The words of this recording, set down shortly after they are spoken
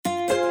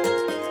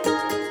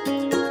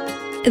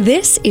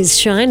This is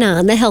Shine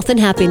On, the Health and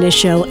Happiness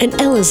Show, an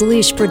Ella's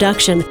Leash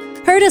production.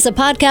 Heard as a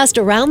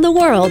podcast around the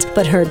world,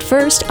 but heard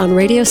first on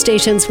radio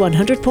stations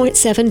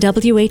 100.7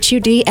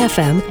 WHUD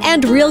FM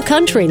and Real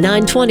Country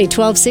 920,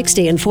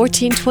 1260, and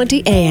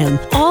 1420 AM,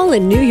 all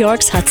in New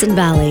York's Hudson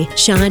Valley.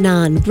 Shine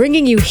On,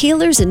 bringing you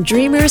healers and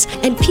dreamers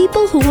and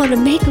people who want to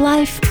make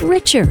life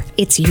richer.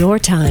 It's your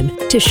time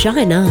to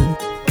shine on.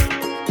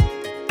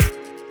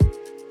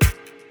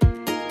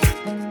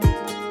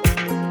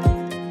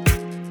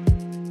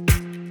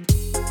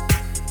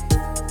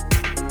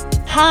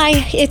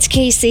 Hi, it's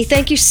Casey.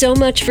 Thank you so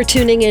much for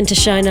tuning in to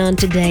Shine On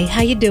today.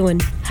 How you doing?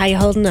 How you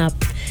holding up?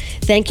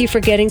 Thank you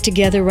for getting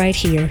together right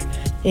here.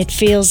 It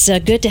feels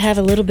good to have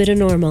a little bit of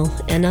normal,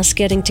 and us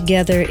getting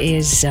together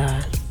is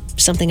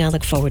something I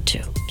look forward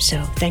to.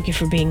 So thank you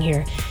for being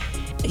here.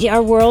 Yeah,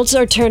 our worlds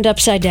are turned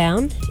upside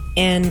down,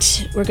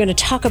 and we're going to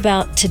talk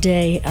about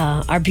today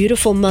our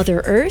beautiful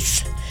Mother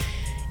Earth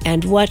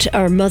and what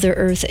our Mother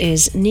Earth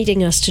is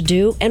needing us to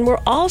do. And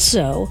we're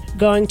also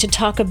going to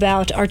talk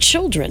about our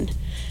children.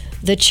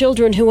 The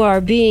children who are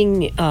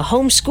being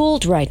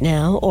homeschooled right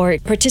now or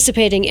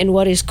participating in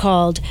what is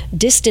called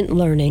distant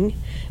learning,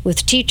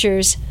 with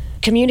teachers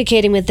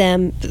communicating with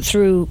them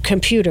through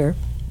computer.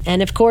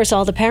 And of course,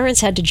 all the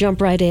parents had to jump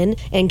right in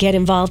and get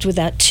involved with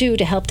that too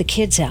to help the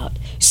kids out.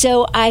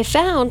 So I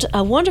found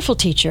a wonderful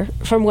teacher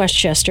from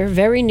Westchester,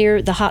 very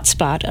near the hot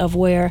spot of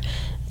where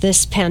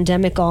this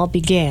pandemic all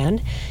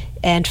began.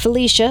 And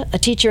Felicia, a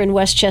teacher in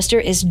Westchester,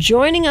 is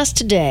joining us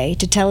today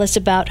to tell us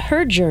about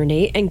her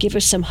journey and give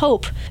us some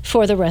hope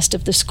for the rest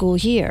of the school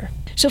year.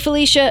 So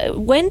Felicia,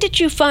 when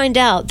did you find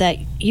out that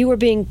you were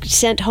being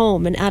sent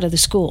home and out of the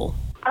school?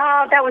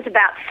 That was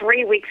about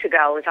 3 weeks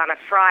ago. It was on a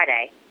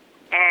Friday.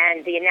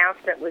 And the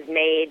announcement was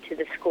made to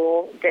the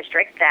school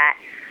district that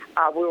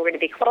we were going to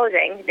be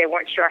closing. They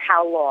weren't sure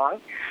how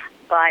long,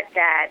 but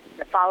that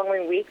the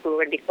following week we were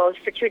going to be closed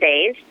for 2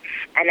 days.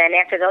 And then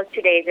after those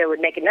 2 days, they would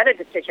make another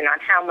decision on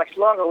how much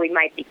longer we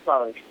might be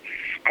closed.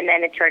 And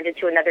then it turned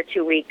into another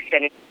 2 weeks.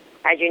 And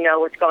as you know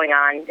what's going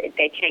on,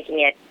 they're taking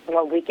it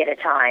 1 week at a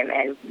time.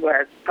 And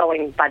we're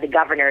going by the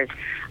governor's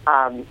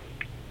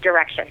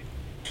direction.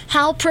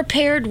 How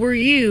prepared were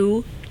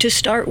you to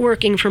start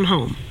working from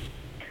home?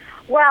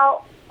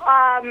 Well,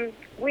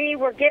 we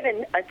were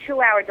given a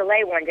 2-hour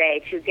delay one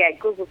day to get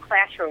Google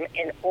Classroom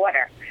in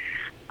order.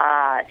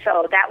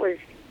 So that was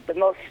the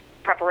most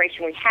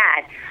preparation we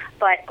had.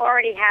 But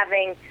already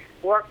having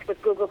worked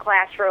with Google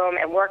Classroom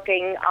and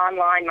working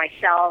online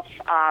myself,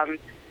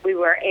 we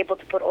were able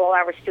to put all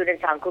our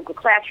students on Google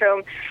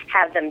Classroom,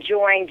 have them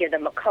join, give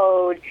them a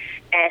code,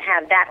 and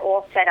have that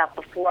all set up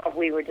before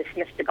we were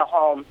dismissed to go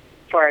home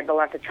for the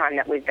length of time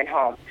that we've been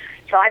home.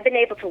 So I've been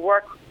able to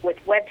work with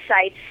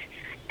websites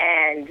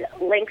and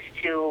links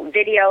to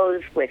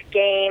videos with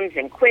games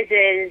and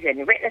quizzes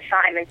and written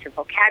assignments and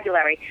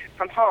vocabulary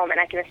from home,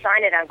 and I can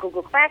assign it on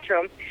Google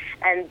Classroom,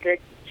 and the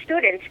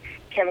students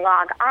can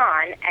log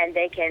on and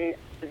they can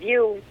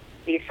view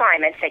the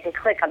assignments. They can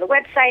click on the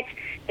websites,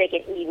 they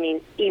can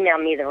email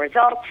me the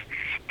results,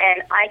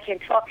 and I can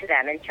talk to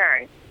them in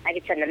turn. I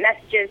can send them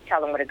messages,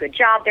 tell them what a good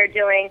job they're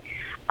doing,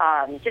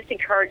 just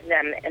encourage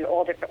them in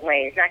all different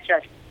ways, not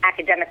just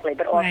academically,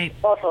 but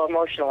also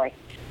emotionally.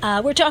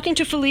 We're talking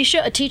to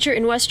Felicia, a teacher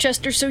in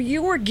Westchester. So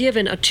you were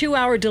given a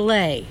 2-hour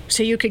delay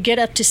so you could get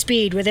up to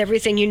speed with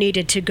everything you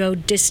needed to go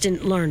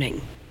distant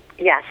learning.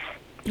 Yes.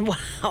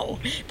 Wow.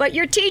 But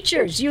you're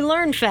teachers. You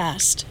learn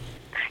fast.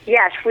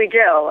 Yes, we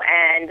do.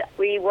 And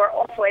we were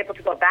also able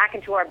to go back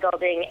into our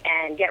building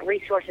and get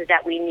resources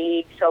that we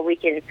need so we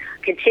can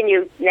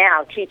continue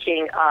now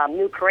teaching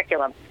new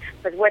curriculum.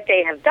 But what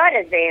they have done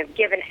is they have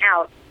given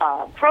out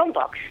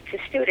Chromebooks to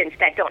students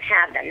that don't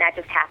have them. That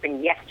just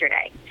happened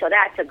yesterday. So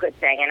that's a good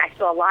thing. And I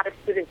saw a lot of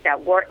students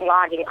that weren't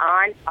logging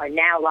on are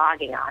now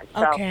logging on.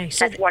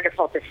 So that's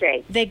wonderful to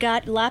see. They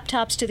got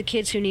laptops to the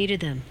kids who needed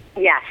them.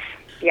 Yes,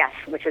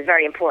 which is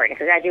very important.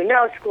 Because as you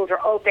know, schools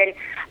are open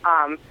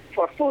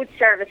for food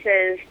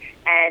services,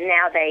 and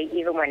now they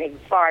even went even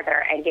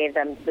farther and gave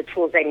them the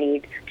tools they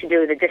need to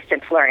do the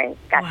distance learning.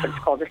 That's what it's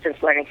called,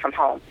 distance learning from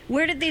home.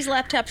 Where did these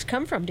laptops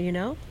come from? Do you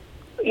know?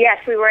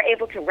 Yes, we were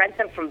able to rent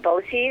them from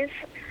BOCES,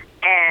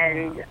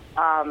 and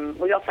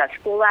we also have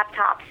school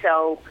laptops,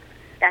 so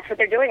that's what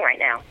they're doing right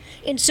now.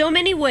 In so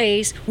many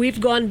ways, we've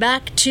gone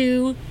back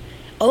to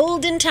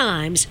olden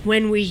times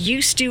when we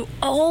used to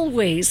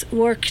always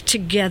work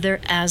together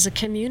as a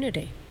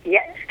community.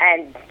 Yes,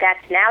 and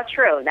that's now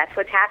true. That's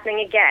what's happening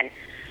again.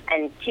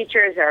 And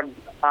teachers are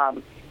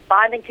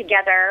bonding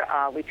together.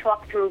 We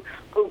talk through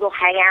Google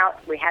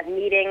Hangout. We have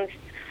meetings.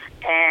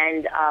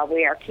 And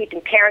we are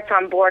keeping parents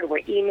on board. We're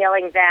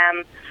emailing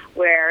them.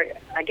 We're,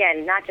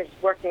 again, not just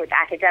working with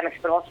academics,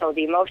 but also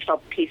the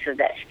emotional piece of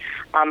this.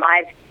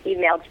 I've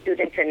emailed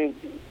students in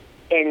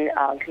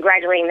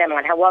congratulating them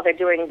on how well they're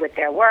doing with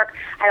their work.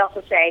 I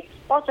also say,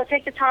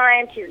 take the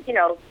time to,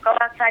 go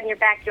outside in your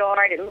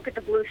backyard and look at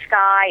the blue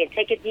sky and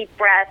take a deep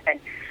breath. And,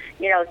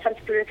 some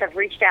students have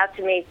reached out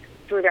to me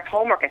through their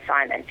homework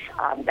assignments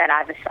that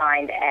I've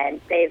assigned,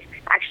 and they've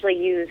actually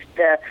used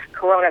the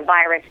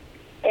coronavirus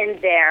in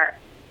their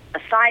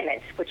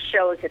assignments, which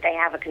shows that they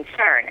have a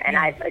concern, and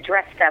I've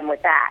addressed them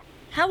with that.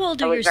 How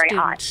old are your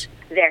students?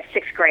 They're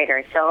sixth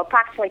graders, so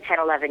approximately 10,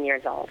 11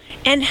 years old.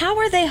 And how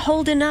are they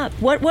holding up?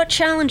 What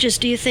challenges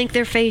do you think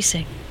they're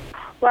facing?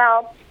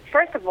 Well,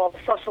 first of all, the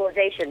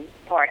socialization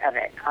part of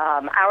it.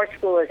 Our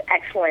school is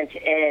excellent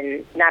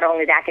in not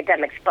only the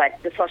academics, but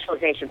the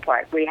socialization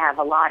part. We have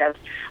a lot of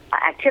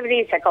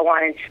activities that go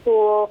on in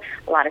school,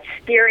 a lot of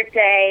spirit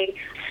day,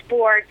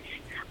 sports,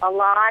 a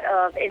lot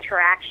of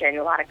interaction,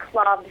 a lot of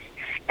clubs,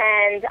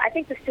 and I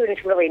think the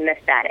students really miss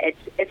that.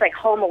 It's like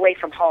home away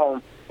from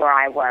home where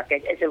I work.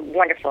 It's a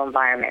wonderful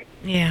environment.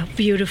 Yeah,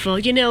 beautiful.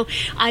 You know,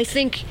 I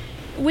think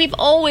we've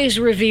always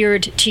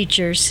revered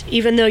teachers,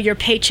 even though your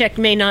paycheck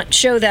may not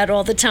show that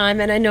all the time,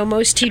 and I know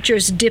most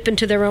teachers dip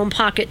into their own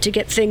pocket to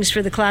get things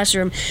for the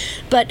classroom,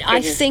 but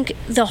I think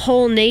the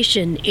whole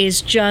nation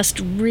is just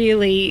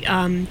really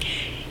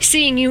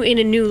seeing you in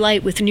a new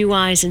light with new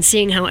eyes and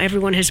seeing how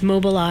everyone has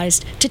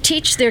mobilized to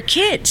teach their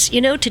kids,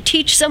 you know, to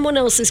teach someone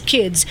else's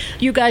kids.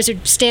 You guys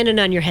are standing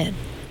on your head.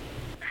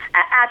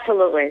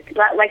 Absolutely.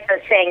 Like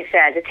the saying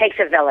says, it takes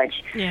a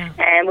village. Yeah.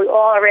 And we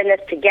all are in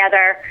this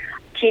together,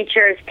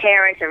 teachers,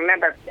 parents, and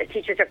remember,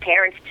 teachers are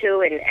parents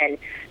too, and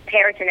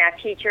parents are now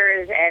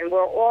teachers, and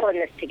we're all in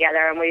this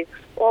together, and we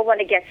all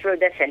want to get through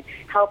this and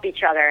help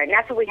each other, and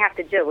that's what we have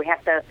to do. We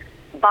have to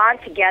bond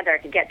together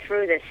to get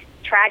through this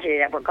tragedy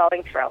that we're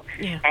going through,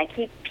 and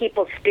keep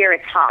people's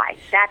spirits high.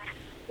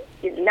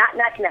 That's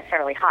not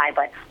necessarily high,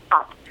 but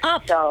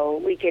up,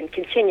 so we can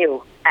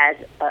continue as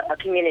a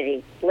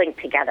community linked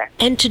together.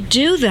 And to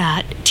do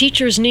that,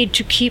 teachers need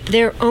to keep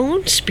their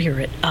own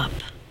spirit up.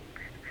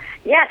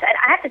 Yes, and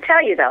I have to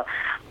tell you, though,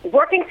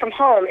 working from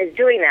home is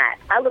doing that.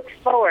 I look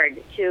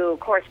forward to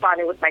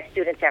corresponding with my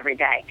students every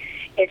day.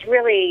 It's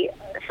really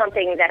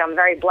something that I'm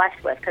very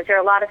blessed with, because there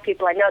are a lot of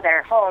people I know that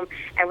are home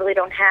and really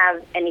don't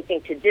have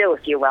anything to do,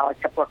 if you will,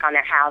 except work on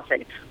their house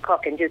and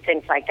cook and do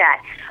things like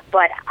that.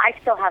 But I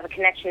still have a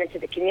connection into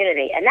the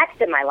community, and that's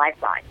been my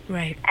lifeline.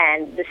 Right.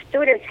 And the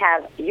students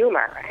have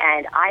humor,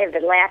 and I have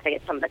been laughing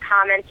at some of the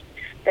comments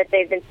that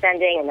they've been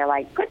sending, and they're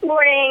like, good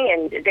morning,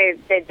 and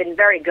they've been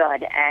very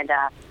good, and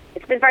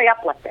it's been very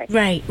uplifting.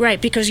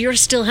 Right, because you're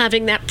still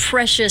having that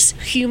precious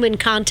human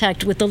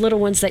contact with the little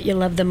ones that you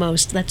love the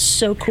most. That's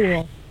so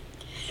cool.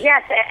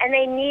 Yes, and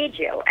they need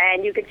you,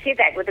 and you can see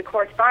that with the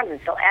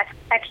correspondence. They'll ask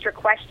extra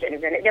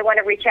questions, and they want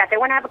to reach out. They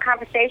want to have a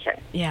conversation.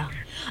 Yeah.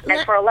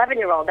 And for an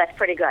 11-year-old, that's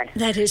pretty good.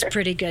 That is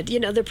pretty good. You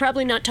know, they're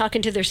probably not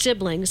talking to their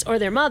siblings or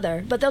their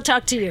mother, but they'll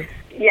talk to you.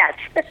 Yes.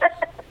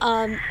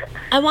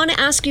 I want to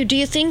ask you, do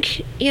you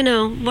think,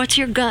 what's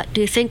your gut?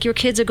 Do you think your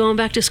kids are going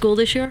back to school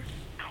this year?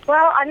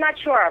 Well, I'm not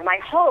sure. My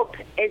hope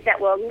is that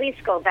we'll at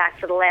least go back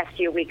for the last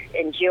few weeks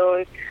in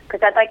June,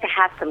 because I'd like to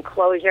have some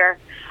closure,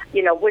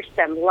 wish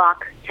them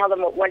luck, tell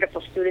them what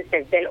wonderful students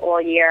they've been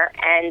all year,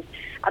 and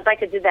I'd like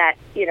to do that,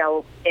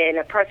 in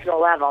a personal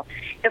level.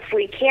 If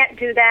we can't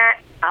do that,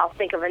 I'll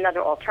think of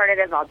another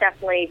alternative. I'll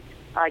definitely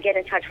get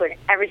in touch with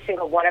every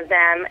single one of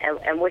them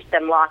and wish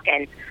them luck.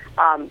 And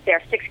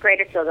they're sixth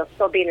graders, so they'll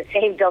still be in the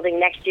same building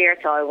next year,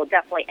 so I will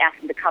definitely ask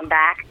them to come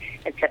back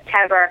in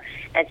September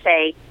and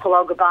say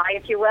hello, goodbye,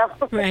 if you will.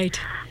 Right.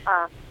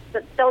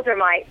 Those are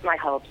my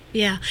hopes.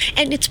 Yeah,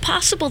 and it's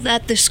possible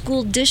that the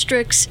school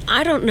districts,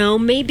 I don't know,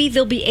 maybe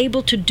they'll be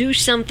able to do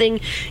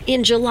something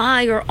in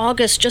July or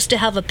August just to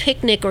have a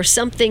picnic or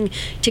something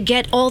to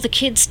get all the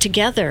kids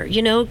together,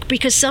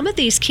 because some of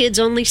these kids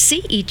only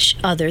see each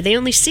other. They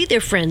only see their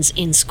friends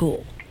in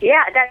school.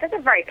 Yeah, that's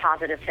a very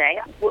positive thing.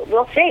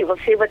 We'll see. We'll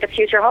see what the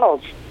future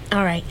holds.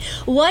 All right.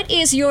 What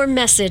is your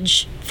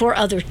message for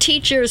other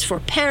teachers, for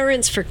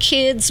parents, for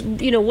kids?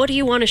 What do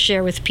you want to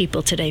share with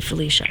people today,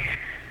 Felicia?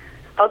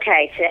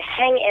 Okay, to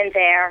hang in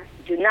there,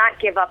 do not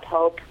give up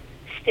hope,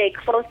 stay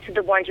close to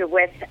the ones you're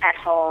with at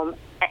home,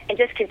 and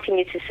just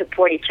continue to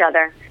support each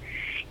other.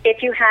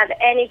 If you have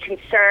any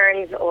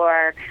concerns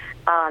or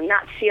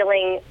not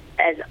feeling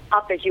as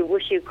up as you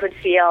wish you could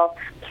feel,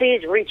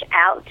 please reach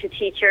out to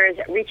teachers,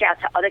 reach out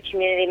to other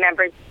community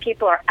members.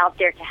 People are out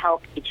there to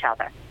help each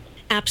other.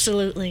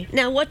 Absolutely.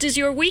 Now, what does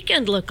your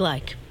weekend look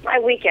like? My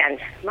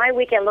weekend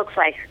looks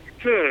like,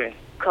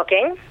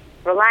 cooking,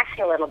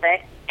 relaxing a little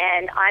bit,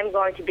 and I'm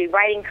going to be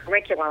writing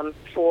curriculum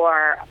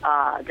for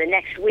the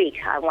next week.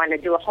 I want to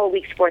do a whole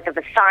week's worth of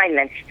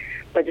assignments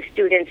where the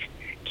students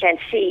can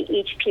see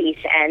each piece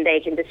and they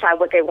can decide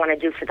what they want to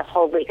do for the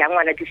whole week. I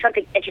want to do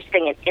something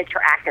interesting and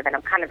interactive, and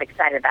I'm kind of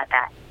excited about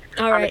that.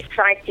 All right. I'm a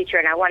science teacher,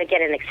 and I want to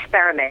get an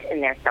experiment in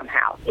there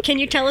somehow. Can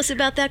you tell us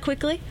about that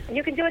quickly?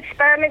 You can do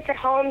experiments at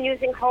home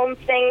using home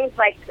things.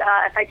 Like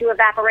if I do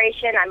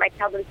evaporation, I might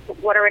tell them to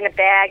put water in a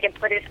bag and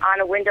put it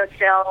on a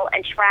windowsill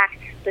and track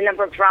the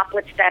number of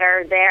droplets that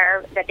are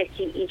there that they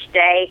see each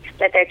day,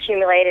 that they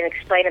accumulate, and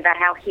explain about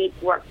how heat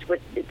works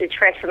with the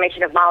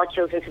transformation of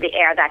molecules into the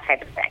air, that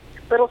type of thing.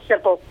 Little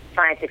simple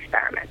science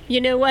experiments.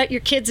 You know what?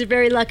 Your kids are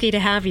very lucky to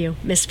have you,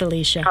 Miss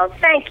Felicia. Oh,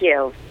 thank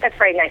you. That's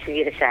very nice of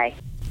you to say.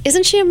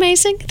 Isn't she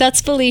amazing?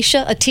 That's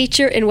Felicia, a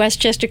teacher in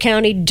Westchester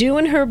County,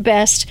 doing her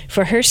best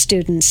for her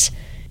students.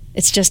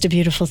 It's just a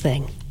beautiful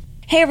thing.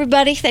 Hey,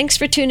 everybody. Thanks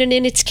for tuning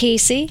in. It's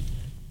Casey.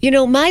 You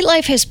know, my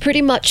life has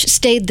pretty much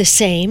stayed the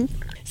same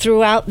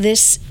throughout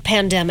this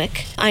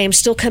pandemic. I am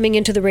still coming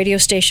into the radio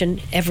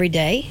station every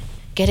day,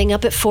 getting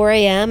up at 4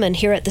 a.m. and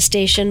here at the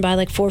station by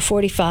like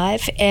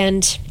 4:45.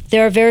 And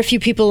there are very few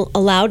people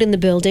allowed in the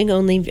building,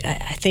 only,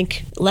 I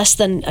think, less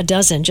than a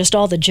dozen, just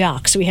all the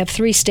jocks. We have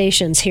 3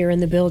 stations here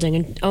in the building,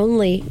 and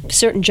only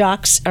certain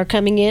jocks are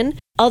coming in.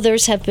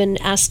 Others have been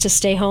asked to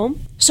stay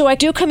home. So I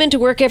do come into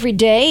work every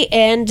day,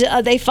 and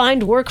they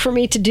find work for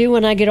me to do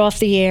when I get off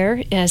the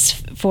air, as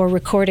for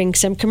recording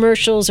some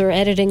commercials or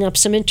editing up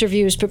some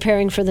interviews,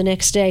 preparing for the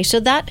next day. So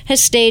that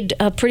has stayed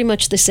pretty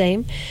much the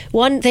same.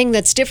 One thing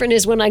that's different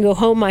is when I go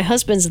home, my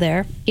husband's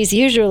there. He's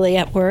usually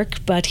at work,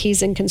 but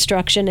he's in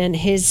construction, and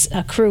his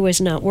crew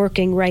is not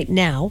working right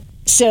now.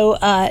 So,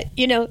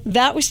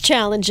 that was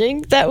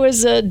challenging. That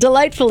was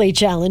delightfully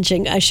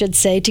challenging, I should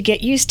say, to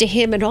get used to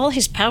him and all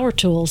his power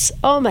tools.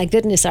 Oh, my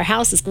goodness, our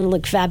house is going to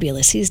look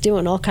fabulous. He's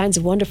doing all kinds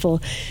of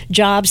wonderful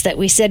jobs that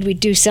we said we'd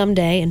do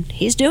someday, and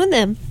he's doing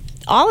them,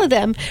 all of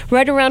them,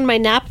 right around my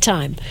nap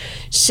time.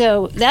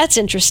 So that's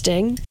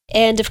interesting.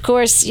 And, of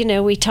course,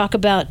 we talk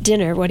about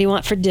dinner. What do you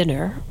want for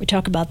dinner? We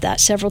talk about that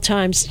several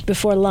times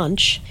before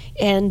lunch.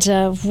 And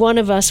one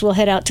of us will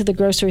head out to the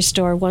grocery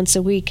store once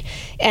a week.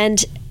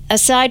 And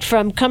aside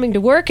from coming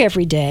to work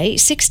every day,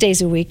 6 days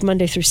a week,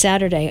 Monday through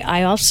Saturday,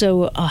 I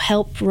also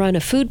help run a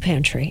food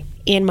pantry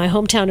in my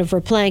hometown of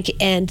Verplanck,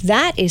 and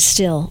that is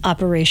still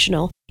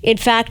operational. In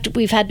fact,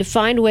 we've had to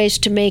find ways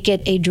to make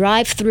it a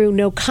drive-through,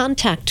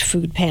 no-contact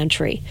food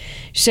pantry.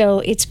 So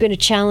it's been a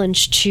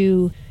challenge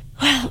to,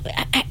 well,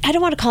 I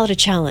don't want to call it a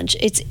challenge.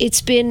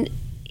 It's been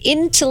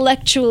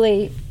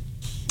intellectually,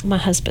 my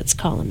husband's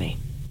calling me.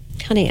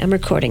 Honey, I'm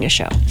recording a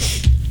show.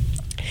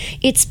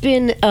 It's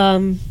been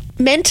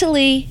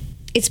mentally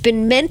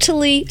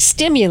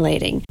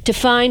stimulating to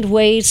find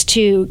ways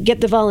to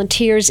get the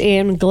volunteers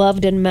in,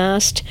 gloved and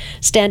masked,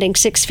 standing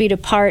 6 feet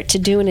apart to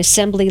do an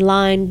assembly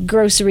line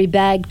grocery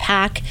bag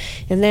pack,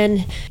 and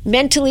then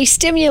mentally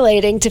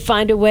stimulating to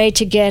find a way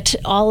to get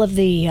all of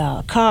the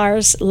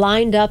cars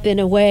lined up in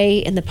a way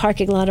in the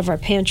parking lot of our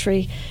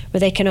pantry where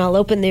they can all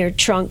open their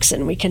trunks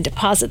and we can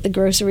deposit the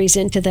groceries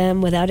into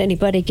them without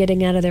anybody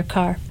getting out of their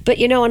car. But,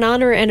 an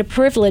honor and a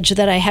privilege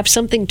that I have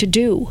something to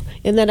do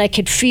and that I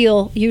could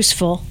feel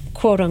useful,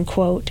 quote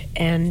unquote,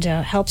 and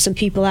help some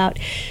people out.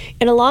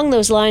 And along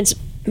those lines,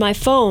 my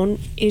phone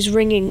is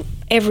ringing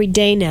every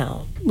day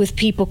now with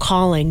people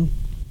calling,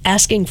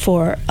 asking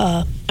for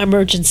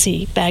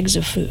emergency bags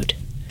of food.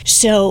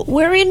 So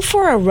we're in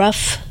for a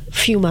rough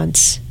few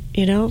months,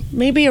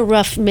 maybe a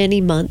rough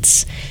many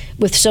months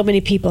with so many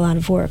people out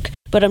of work.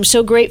 But I'm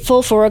so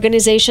grateful for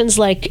organizations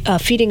like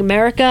Feeding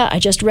America. I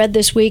just read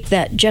this week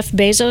that Jeff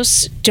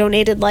Bezos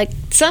donated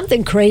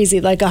something crazy,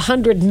 like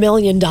 $100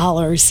 million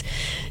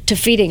to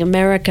Feeding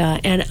America.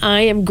 And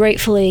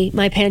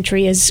my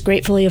pantry is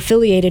gratefully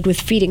affiliated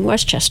with Feeding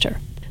Westchester,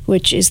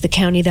 which is the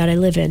county that I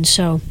live in.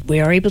 So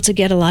we are able to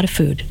get a lot of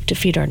food to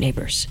feed our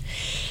neighbors.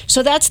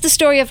 So that's the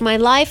story of my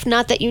life.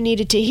 Not that you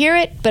needed to hear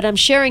it, but I'm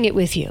sharing it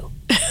with you.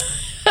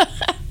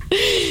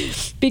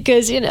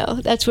 Because,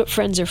 that's what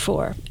friends are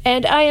for.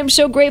 And I am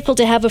so grateful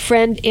to have a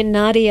friend in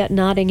Nadia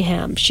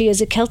Nottingham. She is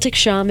a Celtic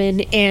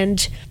shaman,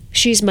 and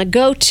she's my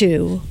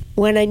go-to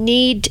when I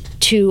need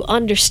to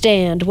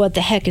understand what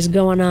the heck is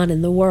going on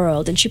in the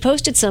world. And she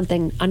posted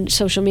something on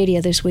social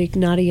media this week,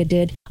 Nadia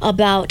did,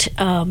 about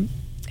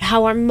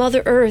how our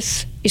Mother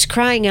Earth is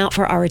crying out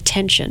for our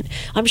attention.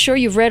 I'm sure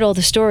you've read all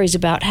the stories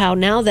about how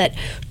now that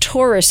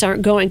tourists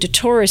aren't going to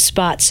tourist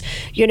spots,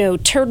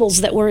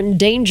 turtles that were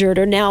endangered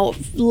are now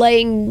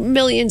laying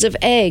millions of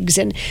eggs,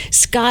 and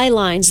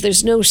skylines,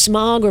 there's no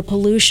smog or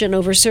pollution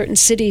over certain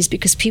cities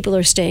because people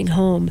are staying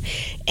home.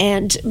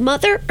 And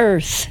Mother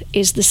Earth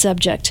is the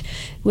subject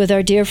with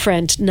our dear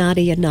friend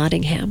Nadia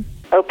Nottingham.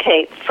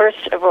 Okay,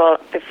 first of all,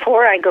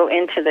 before I go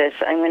into this,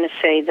 I'm going to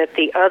say that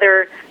the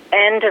other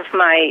end of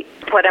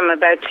what I'm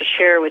about to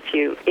share with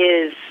you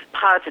is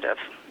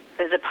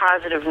a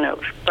positive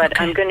note, but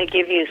okay. I'm going to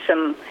give you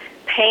some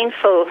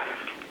painful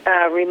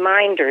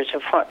reminders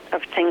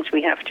of things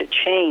we have to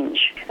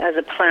change as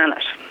a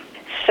planet.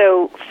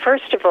 So,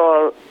 first of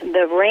all,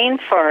 the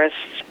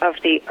rainforests of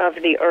the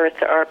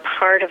earth are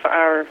part of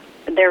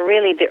they're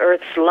really the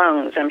earth's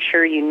lungs. I'm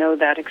sure you know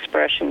that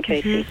expression,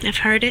 Casey. Mm-hmm. I've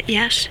heard it,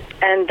 yes.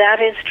 And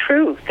that is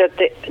true, that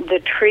the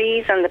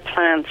trees and the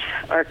plants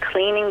are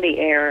cleaning the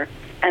air,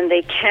 and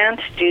they can't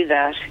do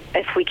that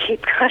if we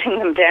keep cutting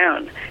them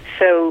down.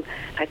 So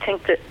I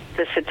think that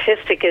the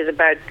statistic is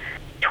about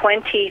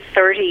 20,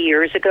 30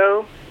 years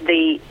ago,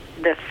 the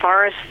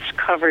forests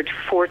covered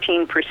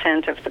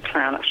 14% of the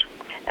planet,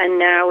 and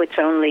now it's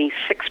only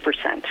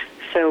 6%.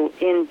 So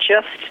in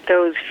just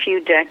those few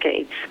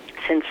decades,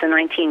 since the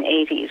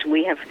 1980s,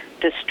 we have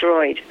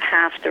destroyed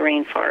half the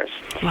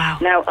rainforest. Wow.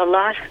 Now, a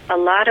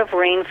lot of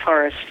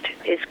rainforest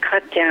is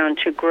cut down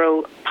to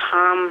grow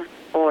palm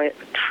oil,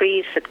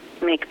 trees that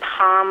make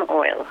palm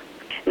oil.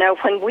 Now,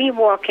 when we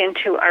walk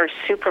into our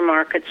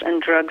supermarkets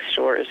and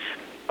drugstores,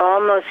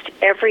 almost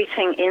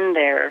everything in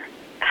there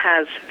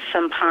has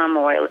some palm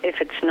oil if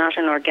it's not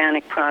an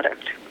organic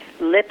product.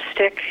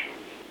 Lipstick,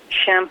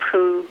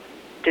 shampoo,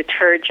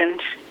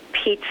 detergent,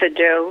 pizza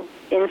dough,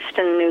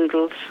 instant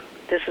noodles.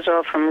 This is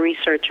all from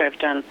research I've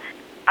done.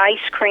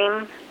 Ice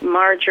cream,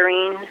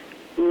 margarine,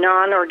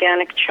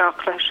 non-organic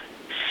chocolate,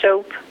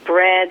 soap,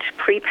 bread,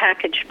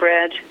 prepackaged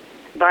bread,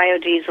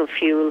 biodiesel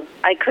fuel.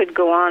 I could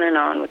go on and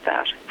on with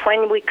that.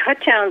 When we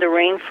cut down the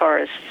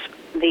rainforests,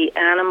 the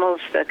animals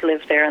that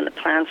live there and the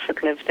plants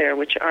that live there,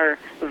 which are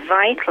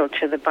vital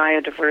to the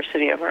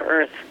biodiversity of our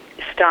earth,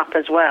 stop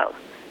as well.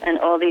 And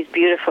all these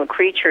beautiful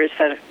creatures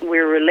that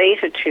we're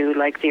related to,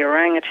 like the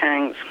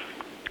orangutans,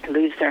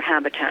 lose their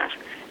habitat.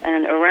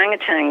 And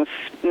orangutans,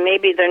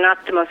 maybe they're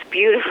not the most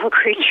beautiful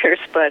creatures,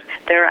 but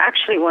they're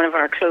actually one of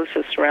our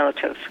closest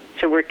relatives.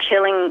 So we're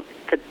killing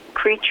the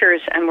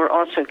creatures and we're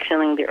also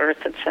killing the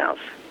earth itself.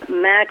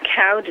 Mad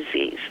cow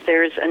disease,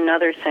 there's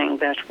another thing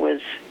that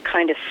was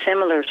kind of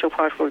similar to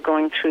what we're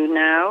going through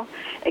now,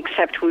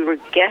 except we were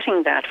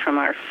getting that from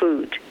our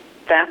food.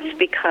 That's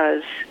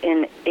because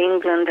in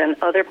England and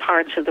other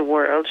parts of the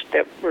world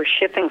that were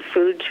shipping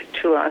food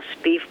to us,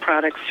 beef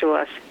products to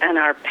us, and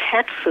our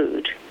pet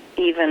food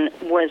even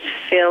was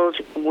filled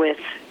with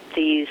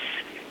these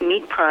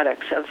meat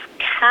products of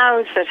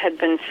cows that had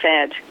been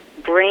fed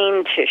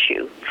brain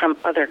tissue from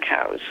other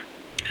cows.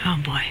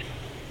 Oh, boy.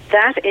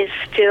 That is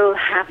still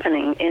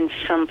happening in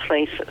some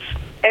places.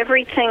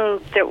 Everything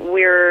that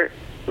we're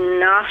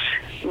not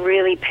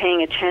really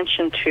paying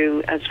attention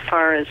to as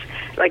far as,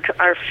 like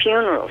our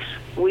funerals,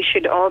 we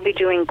should all be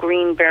doing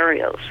green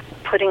burials,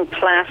 putting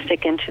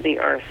plastic into the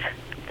earth.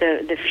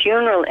 The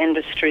funeral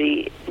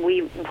industry,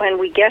 when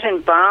we get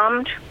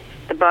embalmed,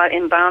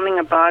 embalming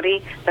a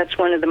body, that's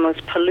one of the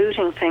most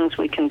polluting things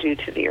we can do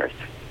to the earth.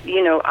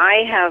 You know,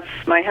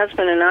 my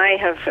husband and I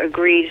have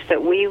agreed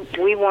that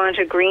we want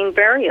a green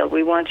burial.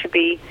 We want to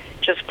be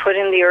just put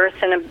in the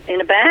earth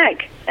in a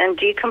bag and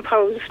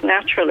decompose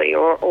naturally,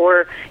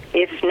 or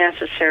if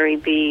necessary,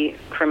 be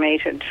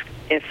cremated.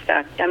 If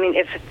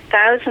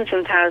thousands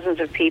and thousands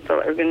of people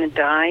are going to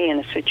die in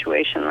a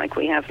situation like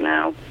we have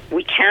now,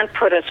 we can't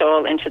put us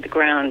all into the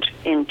ground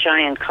in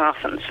giant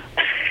coffins.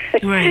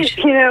 Right.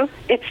 You know,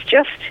 it's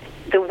just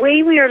the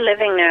way we are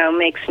living now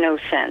makes no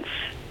sense.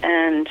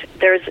 And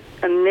there's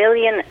 1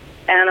 million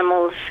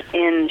animals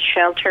in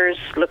shelters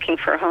looking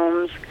for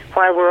homes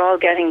while we're all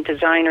getting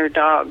designer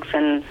dogs,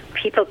 and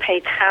people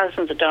pay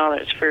thousands of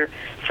dollars for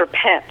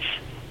pets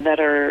that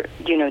are,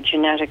 you know,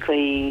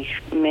 genetically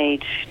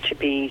made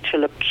to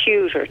look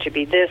cute or to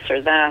be this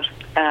or that,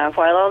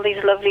 while all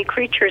these lovely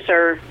creatures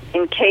are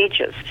in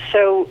cages.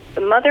 So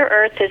Mother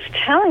Earth is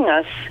telling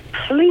us,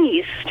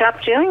 please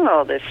stop doing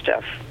all this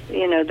stuff.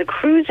 You know, the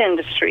cruise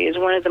industry is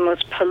one of the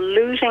most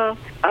polluting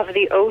of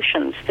the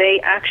oceans. They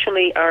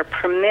actually are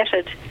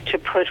permitted to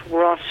put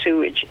raw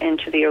sewage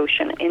into the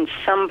ocean in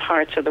some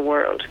parts of the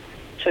world.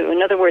 So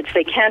in other words,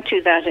 they can't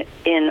do that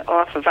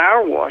off of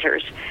our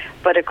waters,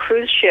 but a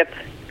cruise ship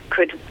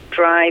could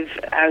drive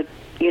out,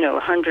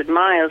 100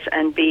 miles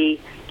and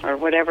or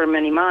whatever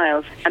many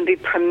miles, and be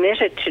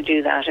permitted to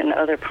do that in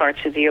other parts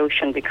of the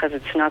ocean because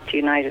it's not the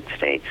United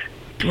States.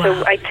 Wow.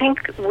 So I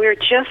think we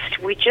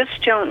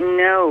just don't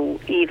know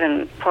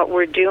even what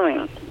we're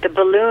doing. The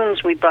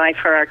balloons we buy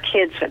for our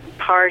kids at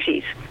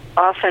parties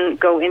often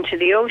go into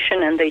the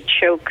ocean and they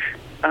choke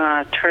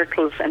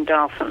turtles and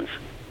dolphins.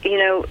 You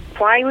know,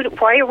 why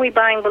are we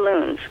buying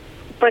balloons?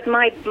 But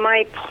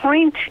my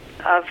point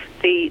of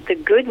the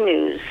good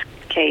news,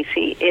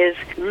 Casey, is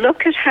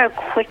look at how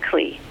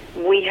quickly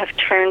we have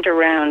turned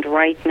around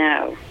right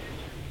now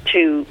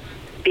to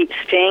be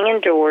staying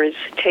indoors,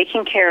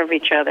 taking care of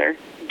each other,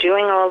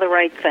 doing all the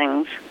right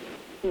things.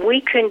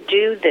 We can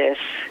do this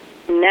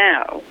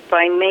now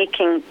by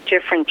making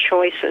different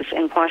choices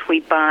in what we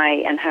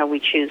buy and how we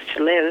choose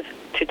to live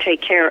to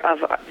take care of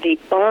the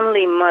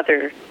only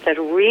mother that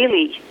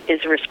really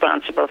is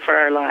responsible for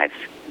our lives,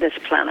 this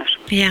planet.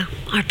 Yeah,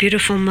 our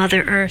beautiful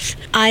Mother Earth.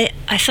 I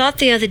thought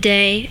the other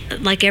day,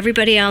 like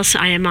everybody else,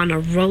 I am on a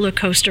roller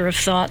coaster of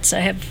thoughts.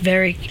 I have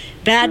very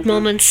bad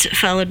moments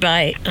followed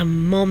by a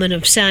moment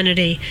of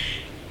sanity.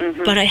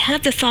 But I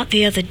had the thought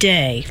the other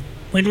day,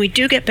 when we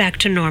do get back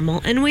to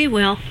normal, and we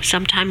will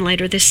sometime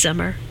later this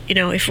summer,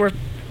 if we're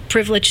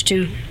privileged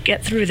to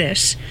get through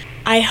this,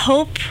 I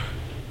hope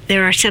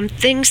there are some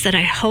things that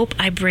I hope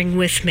I bring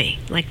with me.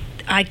 Like,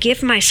 I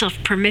give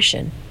myself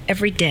permission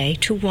every day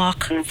to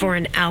walk for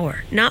an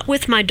hour, not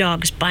with my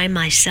dogs, by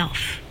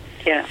myself.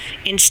 Yeah.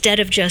 Instead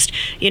of just,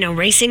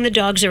 racing the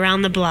dogs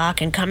around the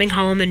block and coming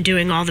home and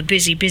doing all the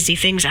busy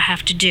things I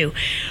have to do.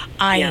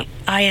 I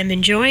am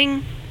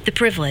enjoying the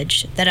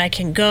privilege that I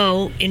can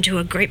go into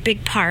a great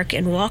big park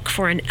and walk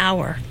for an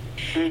hour.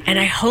 And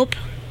I hope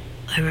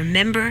I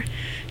remember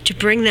to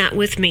bring that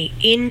with me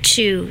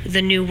into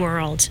the new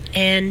world.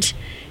 And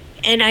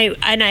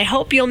I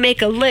hope you'll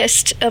make a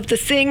list of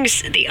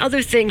the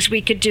other things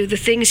we could do, the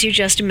things you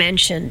just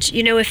mentioned.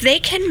 If they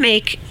can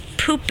make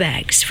poop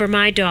bags for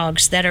my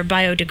dogs that are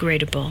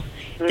biodegradable,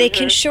 they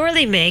can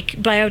surely make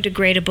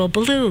biodegradable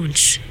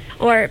balloons.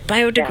 or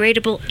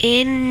biodegradable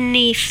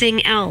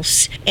anything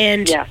else.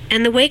 And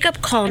the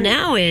wake-up call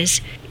now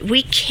is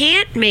we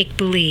can't make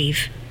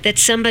believe that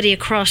somebody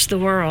across the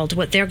world,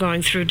 what they're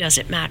going through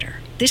doesn't matter.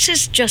 This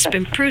has just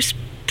been proof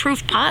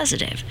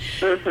positive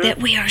that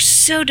we are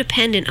so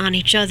dependent on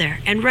each other.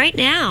 And right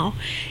now,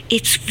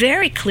 it's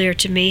very clear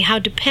to me how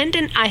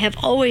dependent I have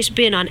always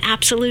been on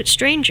absolute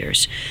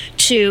strangers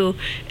to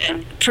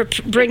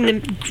bring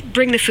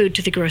the food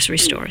to the grocery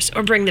stores,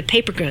 or bring the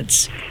paper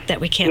goods that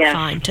we can't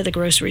find to the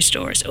grocery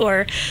stores,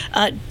 or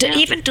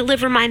even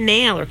deliver my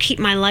mail or keep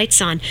my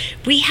lights on.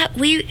 We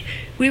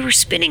were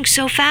spinning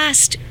so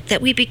fast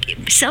that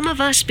some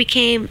of us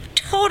became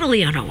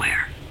totally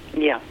unaware.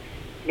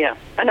 Yeah,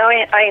 and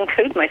I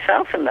include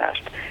myself in that.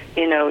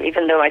 You know,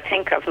 even though I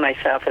think of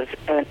myself as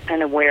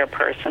an aware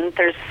person,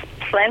 there's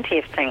plenty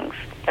of things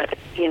that,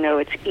 you know,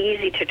 it's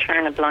easy to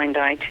turn a blind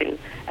eye to.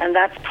 And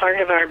that's part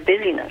of our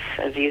busyness,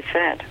 as you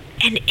said.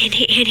 And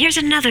here's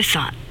another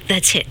thought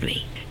that's hit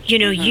me. You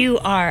know, you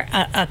are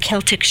a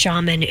Celtic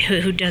shaman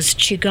who does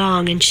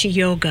Qigong and Chi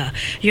Yoga.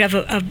 You have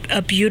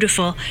a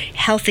beautiful,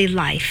 healthy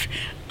life.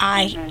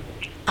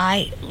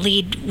 I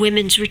lead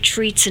women's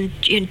retreats and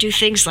do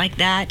things like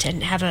that,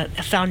 and have a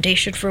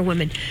foundation for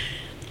women.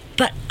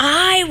 But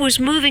I was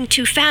moving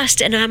too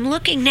fast, and I'm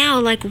looking now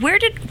like, where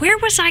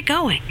was I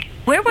going?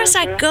 Where was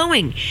I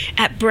going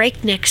at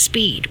breakneck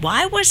speed?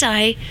 Why was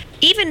I,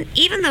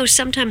 even though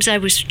sometimes I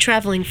was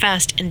traveling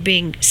fast and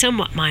being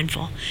somewhat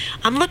mindful,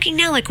 I'm looking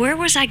now like, where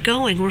was I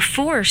going? We're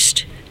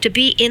forced to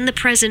be in the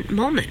present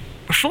moment.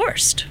 We're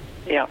forced.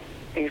 Yeah,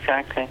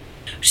 exactly.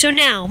 So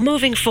now,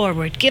 moving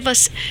forward, give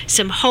us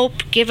some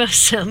hope, give us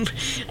some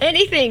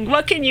anything.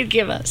 What can you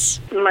give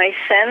us? My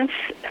sense,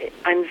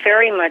 I'm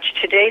very much,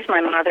 today's my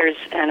mother's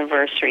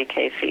anniversary,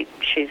 Casey.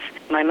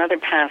 My mother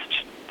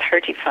passed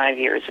 35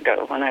 years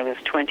ago when I was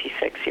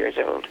 26 years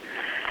old.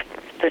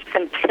 The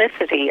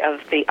simplicity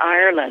of the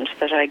Ireland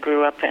that I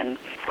grew up in,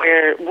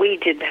 where we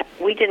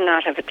did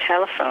not have a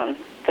telephone.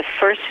 The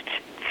first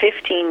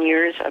 15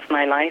 years of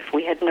my life,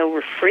 we had no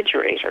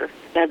refrigerator.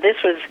 Now, this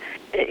was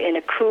in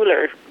a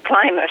cooler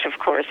climate, of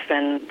course,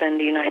 than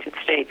the United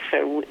States,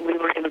 so we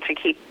were able to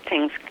keep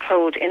things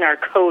cold in our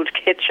cold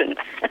kitchen.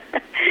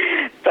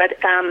 But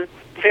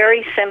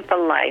very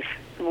simple life.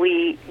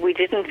 We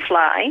didn't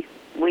fly.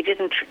 We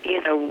didn't,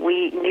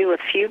 we knew a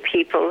few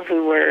people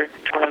who were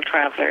world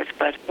travelers,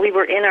 but we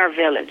were in our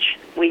village.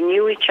 We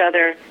knew each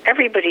other.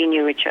 Everybody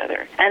knew each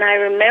other. And I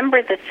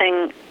remember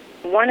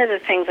one of the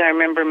things I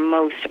remember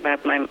most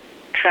about my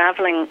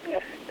traveling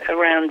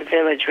around the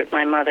village with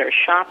my mother,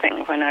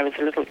 shopping when I was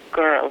a little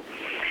girl,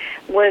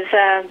 was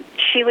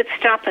she would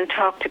stop and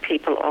talk to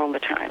people all the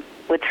time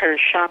with her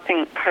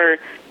shopping, her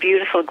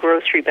beautiful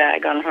grocery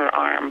bag on her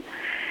arm.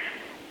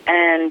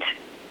 And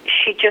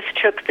she just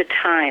took the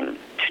time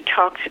to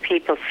talk to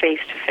people face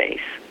to face.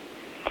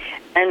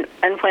 And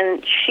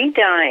when she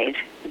died,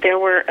 there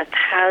were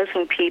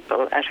 1,000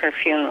 people at her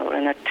funeral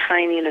in a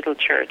tiny little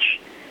church.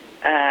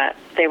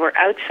 They were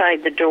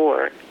outside the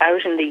door,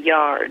 out in the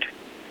yard.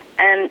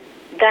 And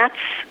that's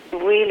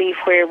really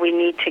where we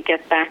need to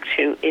get back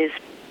to, is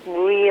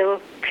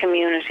real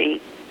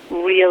community,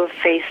 real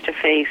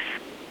face-to-face.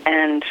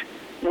 And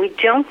we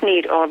don't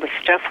need all the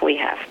stuff we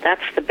have.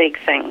 That's the big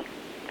thing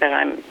that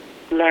I'm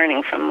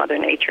learning from Mother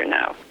Nature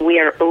now. We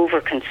are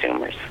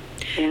over-consumers.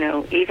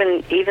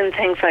 Even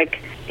things like,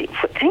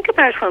 think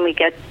about when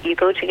you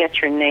go to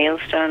get your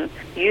nails done.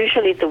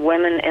 Usually the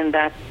women in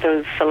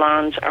those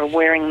salons are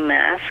wearing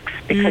masks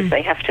because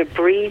they have to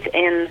breathe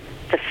in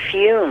the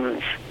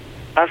fumes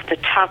of the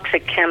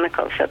toxic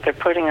chemicals that they're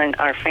putting on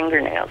our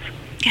fingernails.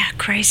 Yeah,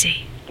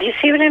 crazy. You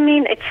see what I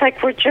mean? It's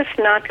like we're just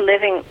not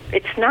living,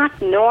 it's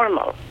not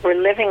normal. We're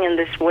living in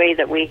this way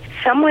that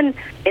someone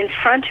in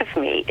front of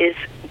me is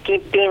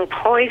being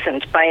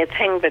poisoned by a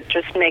thing that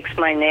just makes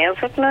my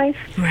nails look nice.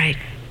 Right.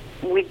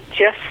 We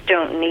just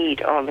don't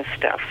need all the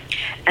stuff.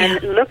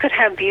 And look at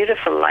how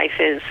beautiful life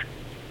is.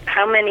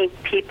 How many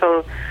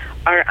people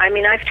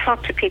I've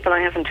talked to people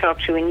I haven't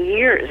talked to in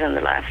years in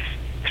the last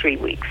 3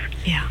 weeks.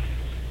 Yeah.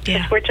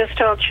 We're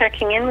just all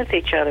checking in with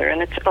each other,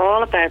 and it's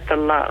all about the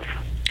love.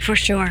 For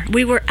sure.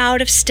 We were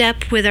out of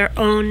step with our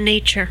own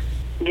nature.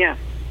 Yeah,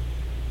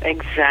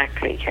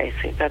 exactly,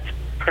 Casey. That's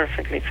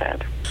perfectly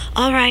said.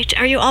 All right.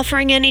 Are you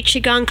offering any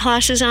Qigong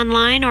classes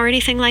online or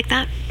anything like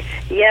that?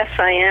 Yes,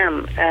 I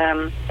am.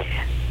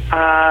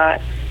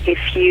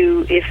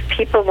 If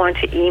people want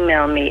to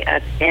email me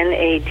at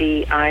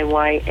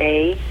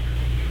NADIYA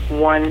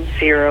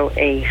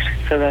 108,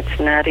 so that's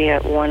Nadia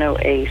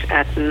 108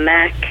 at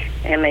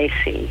mac.com.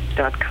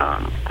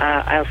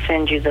 I'll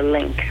send you the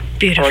link.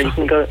 Beautiful. Or you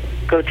can go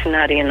to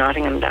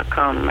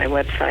NadiaNottingham.com, my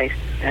website,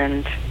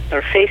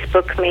 or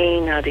Facebook me,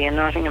 Nadia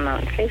Nottingham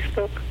on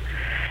Facebook.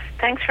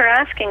 Thanks for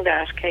asking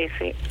that,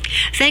 Casey.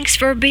 Thanks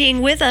for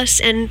being with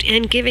us and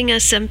giving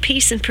us some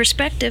peace and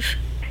perspective.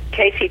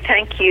 Casey,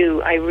 thank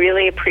you. I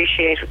really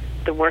appreciate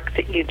the work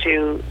that you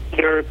do.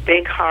 You're a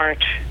big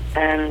heart,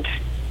 and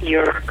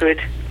you're a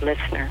good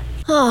listener.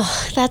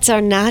 Oh, that's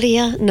our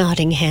Nadia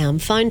Nottingham.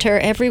 Find her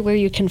everywhere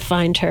you can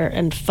find her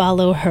and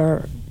follow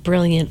her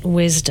brilliant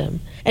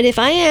wisdom. And if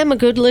I am a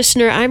good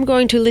listener, I'm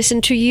going to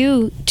listen to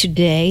you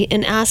today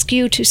and ask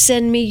you to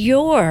send me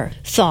your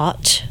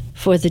thought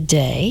for the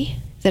day,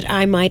 that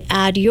I might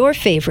add your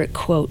favorite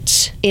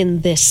quotes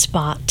in this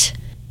spot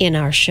in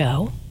our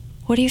show.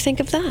 What do you think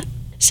of that?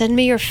 Send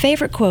me your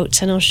favorite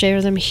quotes and I'll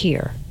share them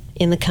here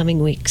in the coming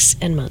weeks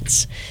and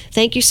months.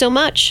 Thank you so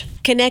much.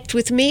 Connect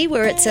with me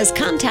where it says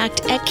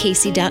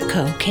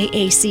contact@casey.co,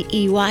 KACEY.co.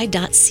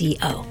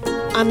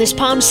 On this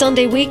Palm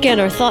Sunday weekend,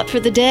 our thought for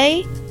the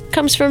day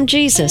comes from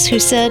Jesus, who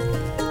said,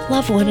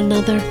 "Love one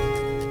another."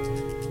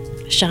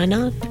 Shine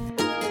on.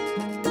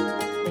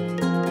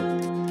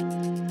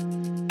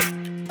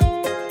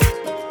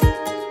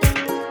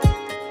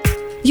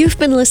 You've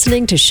been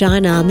listening to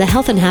Shine On, the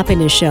Health and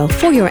Happiness Show,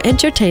 for your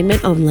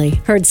entertainment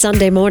only. Heard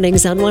Sunday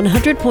mornings on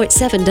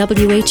 100.7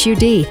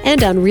 WHUD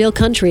and on Real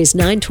Country's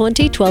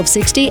 920,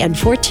 1260, and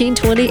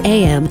 1420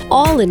 AM,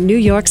 all in New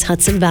York's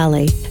Hudson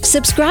Valley.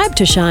 Subscribe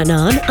to Shine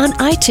On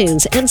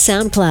iTunes and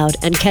SoundCloud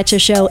and catch a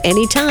show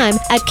anytime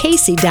at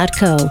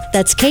casey.co.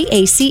 That's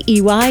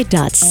KACEY.co.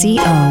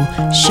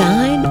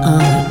 Shine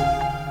on.